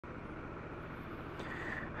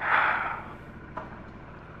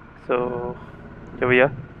So here we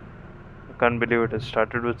are. I can't believe it has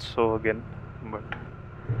started with so again, but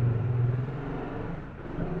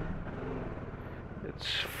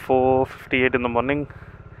it's 4:58 in the morning,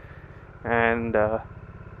 and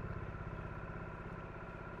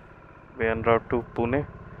we're en route to Pune.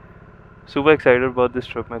 Super excited about this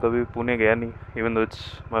trip. मैं कभी पुणे गया नहीं, even though it's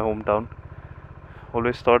my hometown.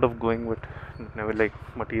 Always thought of going, but never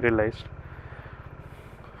materialized.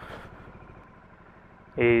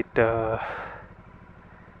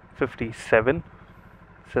 8:57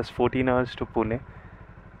 says 14 hours to Pune.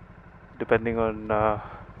 Depending on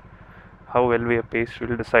how well we are paced,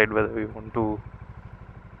 we'll decide whether we want to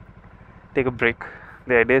take a break.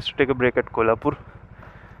 The idea is to take a break at Kolhapur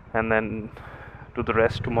and then do the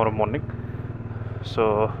rest tomorrow morning. So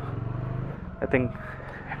I think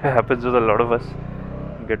it happens with a lot of us.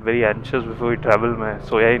 We get very anxious before we travel. मैं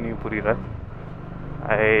सोया ही नहीं पूरी रात.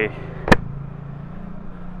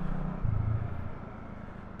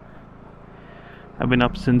 I've been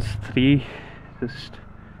up since 3, just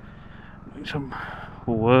doing some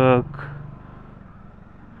work,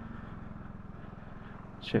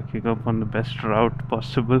 checking up on the best route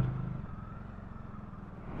possible.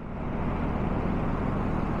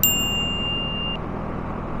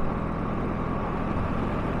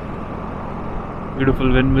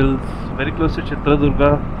 Beautiful windmills, very close to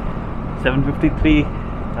Chitradurga. 7:53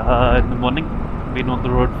 in the morning. Been on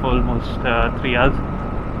the road for almost 3 hours.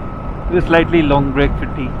 It was slightly long break for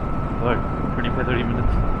tea, about 25-30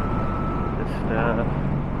 minutes. Just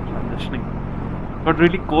transitioning. Got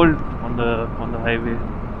really cold on the highway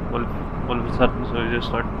all of a sudden, so I just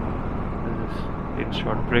thought this is a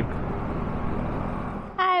short break.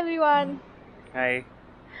 Hi everyone. Hi.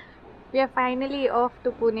 We are finally off to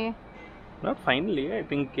Pune. Not finally, I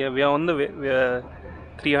think we are on the way. We are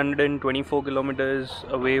 324 kilometers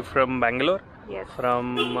away from Bangalore. Yes. From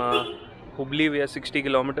Hubli we are 60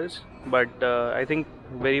 kilometers, but I think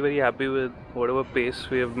very happy with whatever pace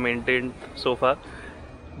we have maintained so far.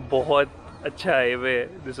 बहुत अच्छा highway.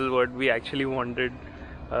 This is what we actually wanted.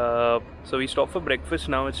 So we stopped for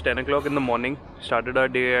breakfast now. It's 10 o'clock in the morning. Started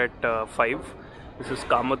our day at 5. This is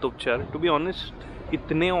Kamat Upchar. To be honest,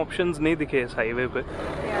 इतने options नहीं दिखे इस highway पे.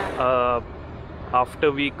 After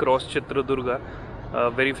we crossed Chitradurga,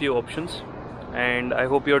 very few options. And I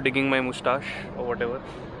hope you're digging my moustache or whatever.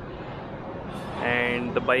 And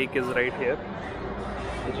the bike is right here.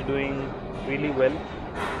 It's doing really well.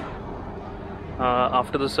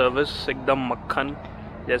 After the service, एकदम मक्खन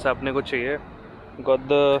जैसा अपने को चाहिए. Got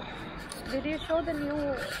the. Did you show the new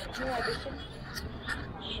edition?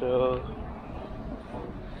 So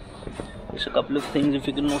there's a couple of things if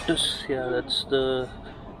you can notice. Yeah, that's the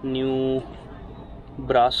new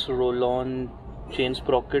brass roll-on chain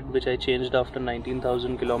sprocket which I changed after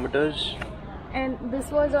 19,000 kilometers. And this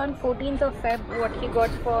was on 14th of Feb, what he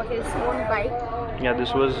got for his own bike. Yeah,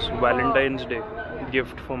 this was Valentine's Day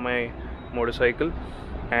gift for my motorcycle.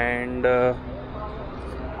 And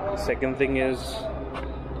second thing is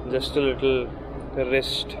just a little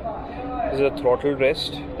rest. This is a throttle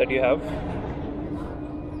rest that you have.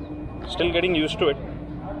 Still getting used to it.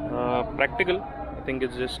 Practical. I think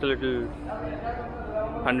it's just a little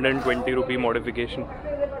 120 rupee modification.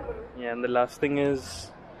 Yeah, and the last thing is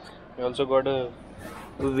we also got a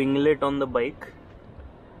winglet on the bike.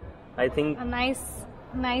 I think a nice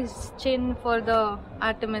chin for the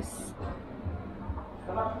Artemis.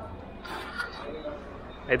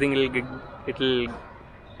 I think it'll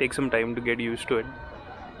take some time to get used to it.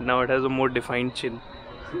 Now it has a more defined chin.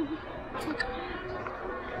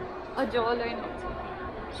 A jawline also.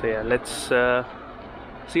 So yeah, let's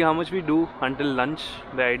see how much we do until lunch.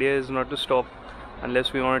 The idea is not to stop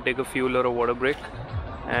unless we want to take a fuel or a water break.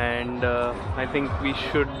 And I think we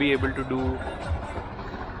should be able to do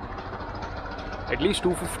at least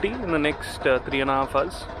 250 in the next 3.5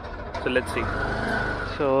 hours. So let's see.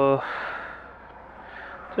 So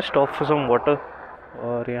just stop for some water.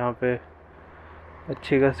 और यहाँ पे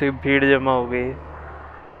अच्छी खासी भीड़ जमा हो गई.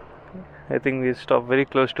 I think we stopped very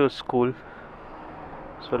close to a school.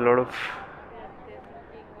 So a lot of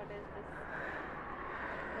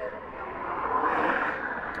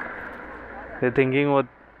they're thinking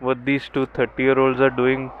what these two 30-year-olds are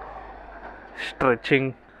doing,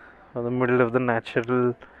 stretching on the middle of the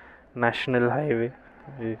national highway.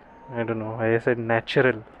 I don't know why I said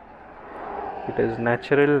natural. It is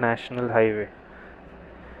natural national highway.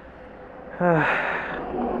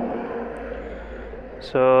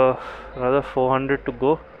 So another 400 to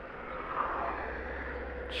go.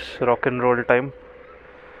 It's rock and roll time.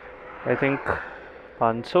 I think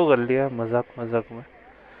 500 कर लिया मजाक में.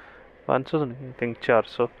 500 तो नहीं, I think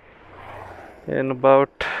 400. In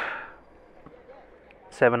about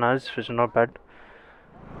 7 hours, which is not bad.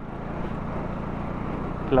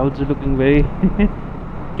 Clouds are looking very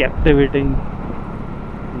captivating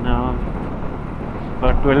now. It's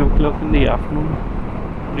about 12 o'clock in the afternoon.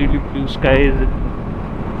 Really blue skies.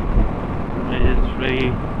 It's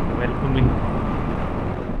very welcoming.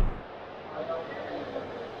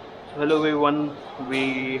 So hello everyone,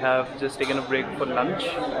 we have just taken a break for lunch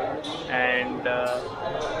and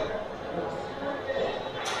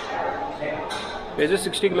we're just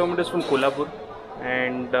 60 kilometers from Kolhapur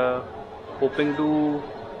and hoping to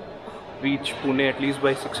reach Pune at least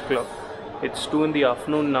by 6 o'clock. It's 2 in the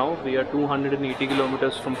afternoon now. We are 280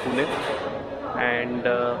 kilometers from Pune and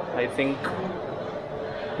I think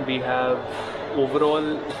we have overall,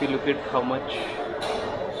 if you look at how much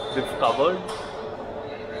we've covered,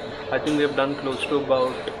 I think we have done close to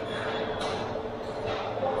about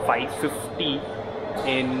 550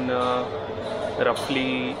 in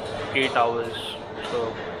roughly 8 hours.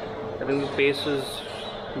 So I think the pace has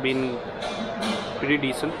been pretty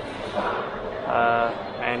decent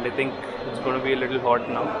and I think it's going to be a little hot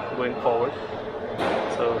now going forward.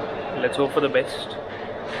 So let's hope for the best.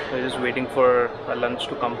 We're just waiting for our lunch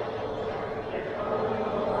to come.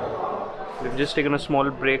 We've just taken a small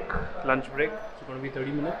break, lunch break. It's going to be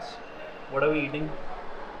 30 minutes. What are we eating?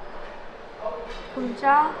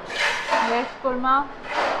 Kulcha, veg korma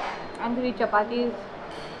and 3 chapatis.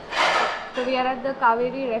 So we are at the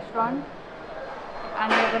Kaveri restaurant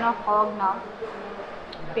and we're gonna hog now.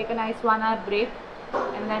 Take a nice 1 hour break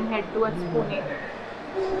and then head towards Pune.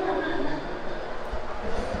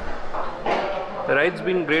 The ride's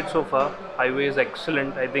been great so far. Highway is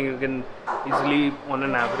excellent. I think you can easily on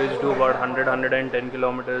an average do about 100-110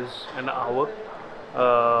 kilometers an hour.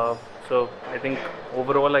 So I think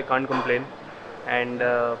overall I can't complain. And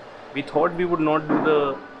we thought we would not do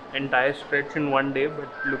the entire stretch in one day, but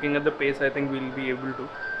looking at the pace I think we'll be able to.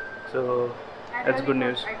 So that's good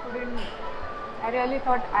news. I really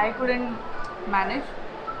thought I couldn't manage.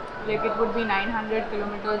 Like it would be 900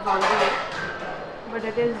 kilometers all the way. But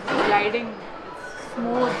it is gliding, it's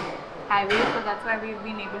smooth highway, so that's why we've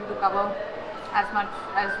been able to cover as much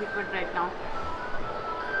as we could right now.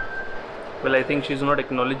 Well, I think she's not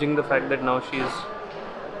acknowledging the fact that now she's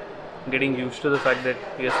getting used to the fact that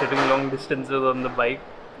we are sitting long distances on the bike.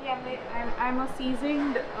 Yeah, I'm a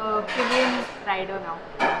seasoned pillion rider now.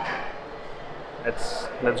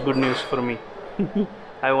 That's good news for me.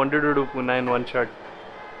 I wanted to do Pune in one shot.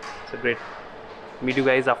 So great. Meet you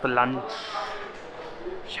guys after lunch.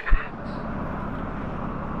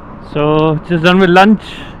 So just done with lunch.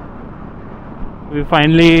 We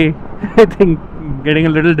finally, I think, getting a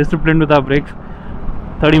little disciplined with our breaks.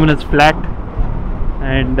 30 minutes flat.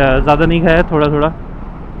 And ज़्यादा नहीं खाया, थोड़ा.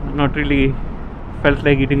 Not really felt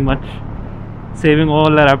like eating much. Saving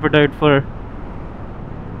all our appetite for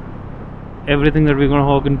everything that we're gonna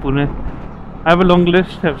hog in Pune. I have a long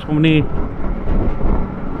list. I have so many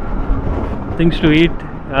things to eat.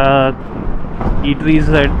 Eateries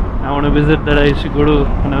that I want to visit that I used to go to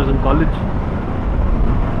when I was in college.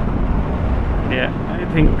 Yeah, I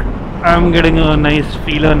think I'm getting a nice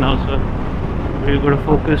feeler now, so we're going to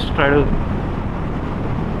focus, try to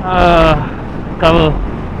cover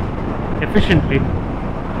efficiently.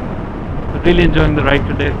 But really enjoying the ride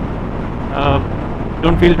today.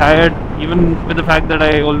 Don't feel tired, even with the fact that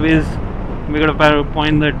I always make it a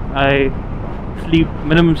point that I sleep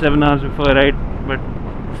minimum 7 hours before I ride, but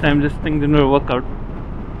this time just things didn't work out.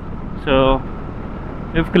 So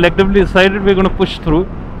we've collectively decided we're going to push through.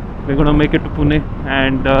 We're going to make it to Pune,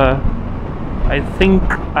 and I think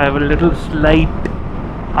I have a little slight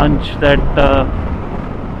hunch that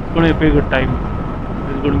it's going to be a pretty good time.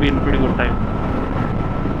 It's going to be in a pretty good time.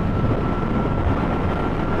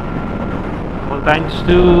 Well, thanks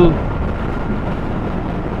to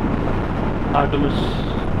Artemis,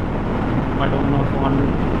 my DOMINAR400.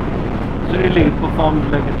 It's really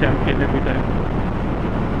performed like a champion every time.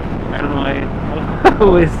 I don't know, I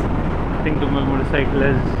always think of my motorcycle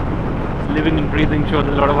as living and breathing, shows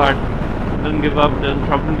a lot of heart, doesn't give up, doesn't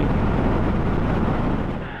trouble me.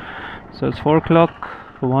 So it's 4 o'clock,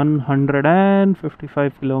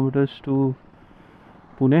 155 kilometers to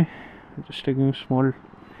Pune. Just taking a small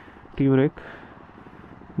tea break.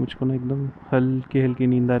 मुझको ना एकदम हल्की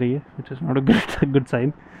नींद आ रही है, which is not a good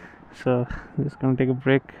sign. So just gonna take a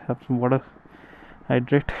break, have some water,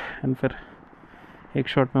 hydrate, and फिर एक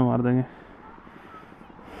shot में मार देंगे.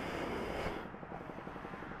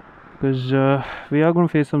 Because we are going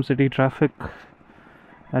to face some city traffic.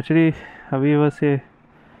 Actually अभी वैसे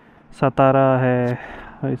सतारा है,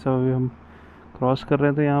 ऐसा अभी हम क्रॉस कर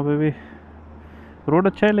रहे थे. यहाँ पे भी रोड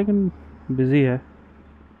अच्छा है लेकिन बिजी है.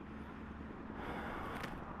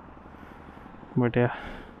 but yeah,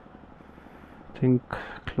 I think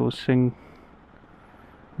closing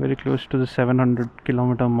very close to the 700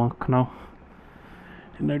 kilometer mark now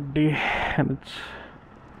in a day, and it's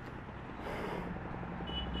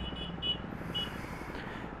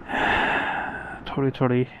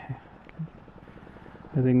thodi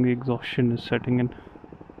I think the exhaustion is setting in.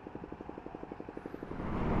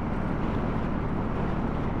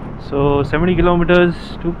 So 70 kilometers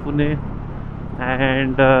to Pune,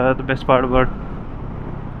 and the best part about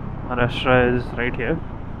Maharashtra is right here,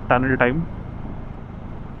 tunnel time.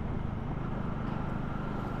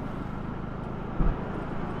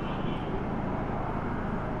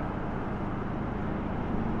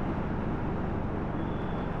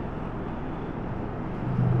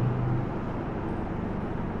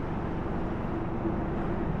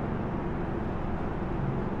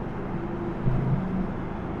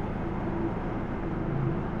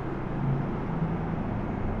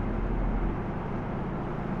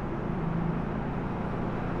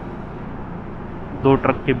 दो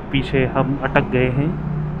truck के पीछे हम अटक गए हैं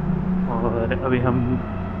और अभी हम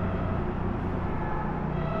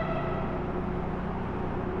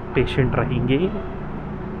पेशेंट रहेंगे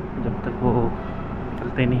जब तक वो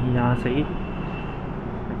निकलते नहीं यहाँ से ही।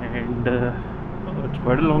 And it's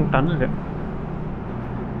quite a long tunnel है,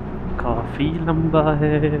 काफ़ी लंबा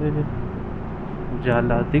है।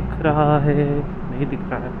 उजाला दिख रहा है, नहीं दिख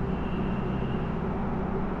रहा है।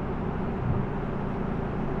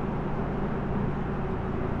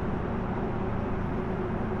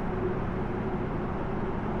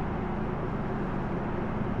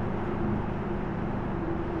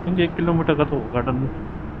 क्योंकि 1 किलोमीटर का तो होगा टनल,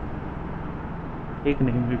 एक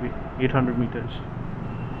नहीं मे बी 800 मीटर्स।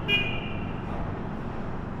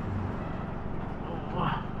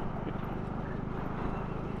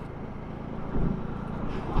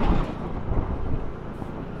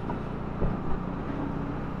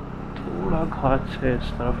 थोड़ा घाट है इस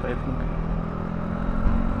तरफ आई थिंक।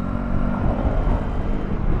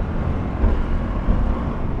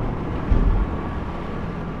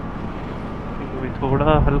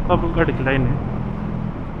 थोड़ा हल्का फुल्का डिक्लाइन है,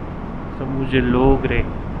 तो मुझे लोग रे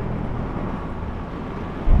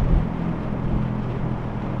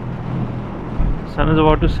sun is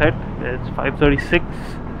about to set. It's 5:36,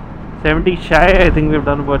 70 shy. I think we've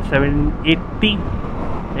done about 780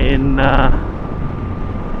 in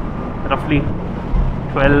roughly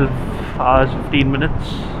 12 hours 15 minutes,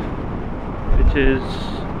 which is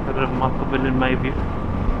remarkable in my view.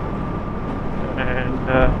 And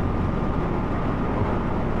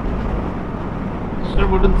I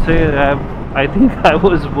wouldn't say I think I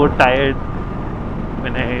was more tired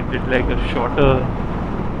when I did like a shorter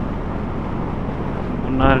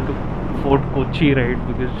Munnar to Fort Kochi ride,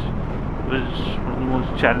 because it was one of the most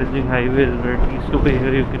challenging highways, where at least over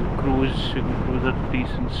here you can cruise at a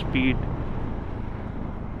decent speed.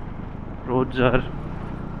 Roads are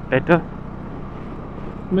better,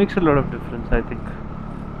 makes a lot of difference I think.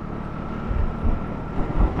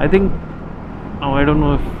 Now I don't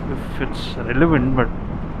know if it's relevant, but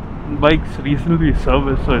bikes reasonably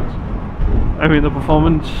service, so the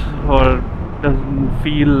performance or doesn't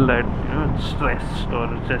feel that it's stressed or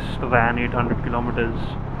just ran 800 kilometers,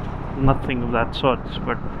 nothing of that sorts.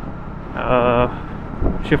 But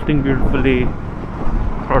shifting beautifully,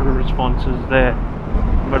 throttle response is there.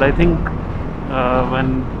 But I think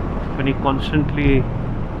when you constantly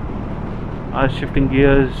are shifting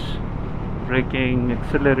gears, braking,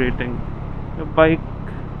 accelerating, your bike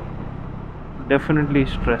definitely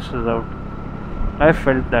stresses out. I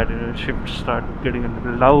felt that shifts start getting a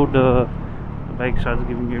little louder, the bike starts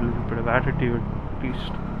giving you a little bit of attitude, at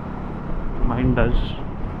least mine does.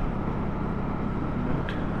 But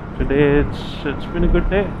today it's been a good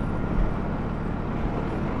day.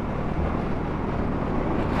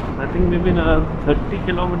 I think maybe in another 30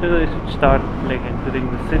 kilometers I should start like entering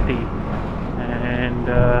the city, and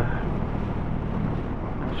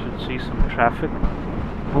see some traffic.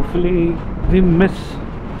 Hopefully we miss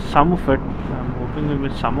some of it. I'm hoping we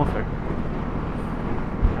miss some of it.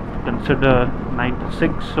 Have to consider 9 to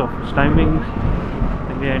 6 of its timings. I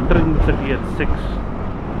think we're entering the city at 6.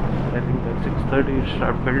 I think by 6:30 we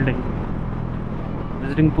start building.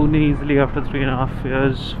 Visiting Pune easily after 3.5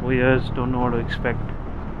 years, 4 years, don't know what to expect.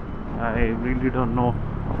 I really don't know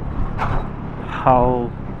how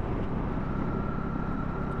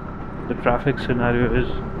the traffic scenario is.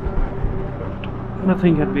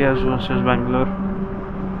 Nothing can be as worse as Bangalore,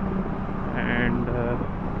 and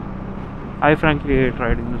I frankly hate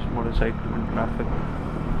riding this motorcycle in traffic.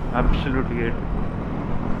 Absolutely hate it.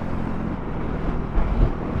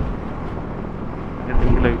 I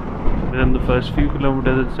think like within the first few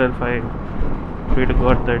kilometers itself I Pray to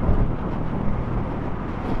God that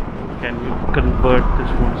can you convert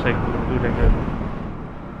this motorcycle into like a.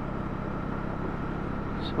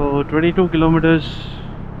 So 22 kilometers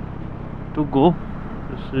to go.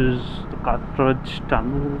 This is the cartridge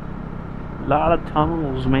tunnel. Lot of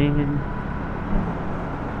tunnels, man.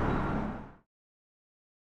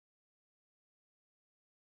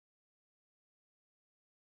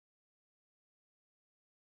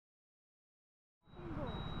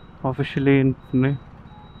 Officially इन पुणे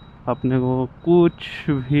अपने को कुछ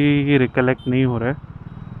भी recollect नहीं हो रहा है.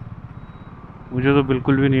 मुझे तो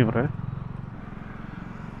बिल्कुल भी नहीं हो रहा है.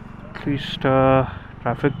 एटलीस्ट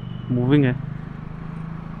ट्रैफिक मूविंग है.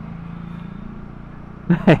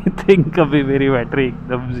 आई थिंक अभी मेरी बैटरी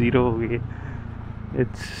एकदम ज़ीरो हो गई.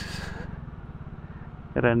 It's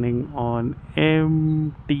running on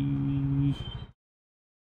empty.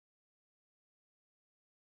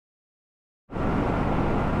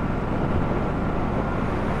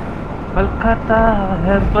 पलकता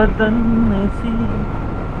है बदन ऐसी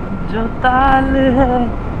जो ताल है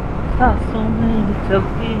सांसों में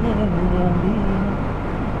चलती है.